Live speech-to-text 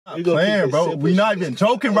I'm playing, bro. We not even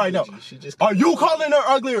joking right now. Are you calling her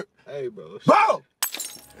ugly? Hey, bro. Bro!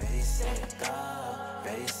 Ready, set, go.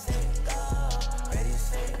 Ready, set, go. Ready,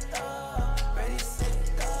 set, go. Ready,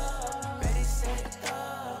 set, go. Ready, set, go.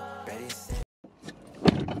 Ready, set.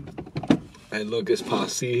 Hey, look, it's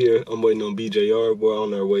Posse here. I'm waiting on BJR. We're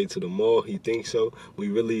on our way to the mall. He thinks so.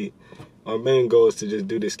 Our main goal is to just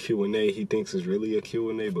do this Q&A. He thinks it's really a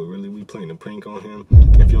Q&A, but really we playing a prank on him.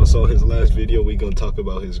 If y'all saw his last video, we gonna talk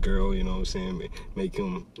about his girl, you know what I'm saying? Make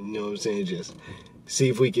him, you know what I'm saying, just see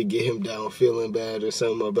if we could get him down feeling bad or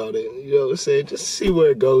something about it. You know what I'm saying? Just see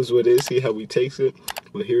where it goes with it, see how he takes it.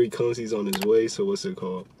 But here he comes, he's on his way, so what's it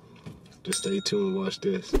called? Just stay tuned and watch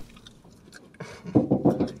this.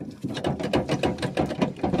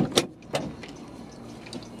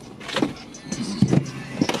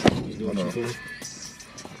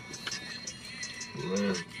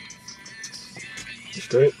 Man. You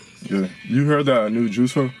straight? Yeah. You heard that new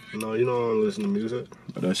Juice WRLD? No, you don't want to listen to music.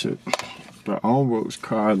 But that shit. But I almost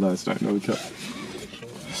cried last night. No cap.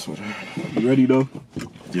 That's what I heard. You ready though?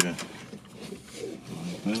 Yeah.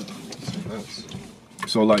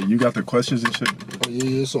 So like you got the questions and shit? Oh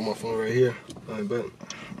yeah, it's on my phone right here. I bet.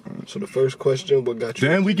 So the first question, what got you?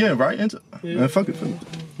 Damn, we getting right into it. Man, fuck it.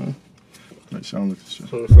 Like, so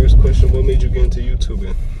the first question, what made you get into YouTube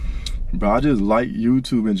then? Bro, I just like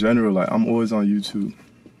YouTube in general. Like, I'm always on YouTube.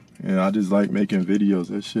 And I just like making videos.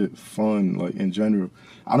 That shit fun, like, in general.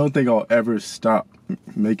 I don't think I'll ever stop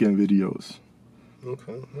making videos.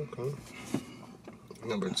 Okay.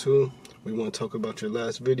 Number 2, we want to talk about your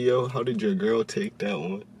last video. How did your girl take that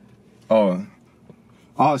one?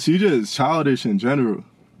 Oh, she just childish in general.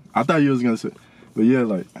 I thought you was going to say. But yeah,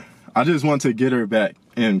 like, I just want to get her back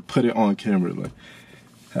and put it on camera. Like,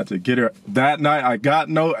 had to get her. That night, I got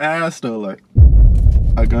no ass, though. Like,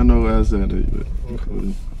 I got no ass that day. But,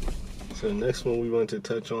 okay. So the next one we want to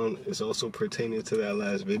touch on is also pertaining to that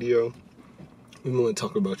last video. We want to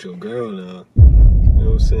talk about your girl now. You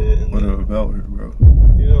know what I'm saying? What about her, bro?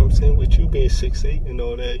 You know what I'm saying? With you being 6'8" and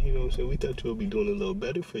all that, you know what I'm saying? We thought you would be doing a little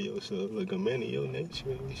better for yourself. Like a man in your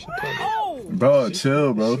nature. She kind of... Bro,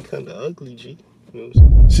 chill, bro. She kind of ugly, G. You know what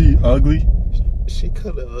I'm saying? She ugly? She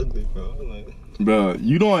kind of ugly, bro. Like... Bro,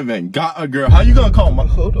 you don't even got a girl. How you gonna call my...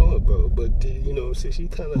 Hold on, bro. But, you know what I'm saying? She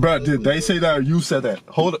kind of... Bro, did they say that or you said that?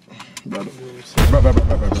 Hold up. Bro. Bro.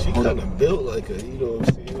 She kind of built like a, you know what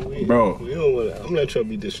I'm saying? Bro. We don't want to... I'm not trying to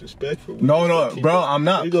be disrespectful. No, bro. I'm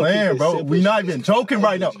not playing, bro. We not even joking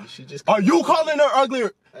right now. Are you calling her ugly?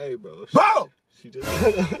 Hey, bro. Bro! She just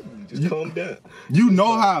calm down. You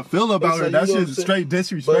know how I feel about her. That's just straight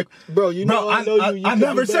disrespect. But, bro, you know I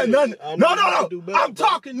never said nothing. No. I'm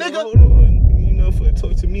talking, nigga. Hold on. You know, for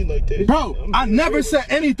talk to me like that. Bro, I never said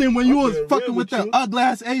anything when you was fucking with that ugly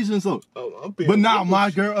ass Asian so. But now my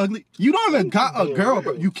girl ugly. You don't even got a girl,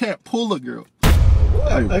 bro. You can't pull a girl.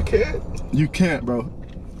 What? Hey, I can't. You can't, bro.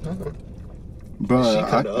 Bro, she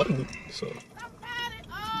kind of ugly. So.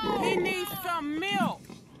 He needs some milk.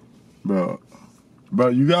 Bro,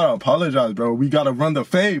 you gotta apologize, bro. We gotta run the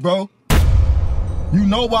fade, bro. You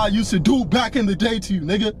know what I used to do back in the day to you,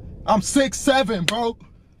 nigga. I'm 6'7", bro.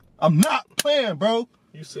 I'm not playing, bro.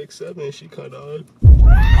 You 6'7", and she kind of ugly.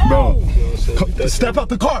 Bro, you know step out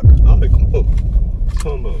the car. Alright,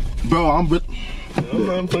 come on. Bro, I'm with... I'm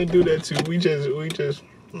not gonna do that to you. We just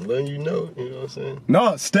letting you know what I'm saying?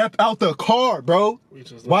 No, step out the car, bro.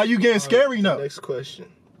 Why you getting scary now? Next question.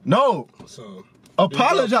 No. So...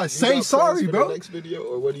 Apologize. Say sorry, bro. The next video,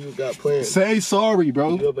 or what do you got planned? Say sorry,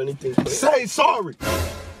 bro. Do you have anything planned? Say sorry.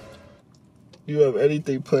 Do you have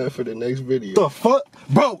anything planned for the next video? The fuck?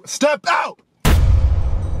 Bro, step out.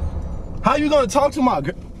 How you gonna talk to my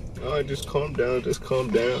girl? Alright, just calm down.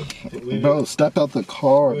 Bro, step out the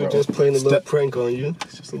car, bro. We're just playing a little prank on you.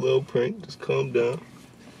 It's just a little prank. Just calm down.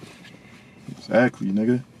 Exactly,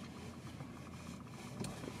 nigga.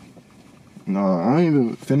 No, I ain't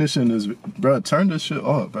even finishing this. Bro, turn this shit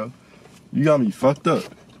off, bro. You got me fucked up.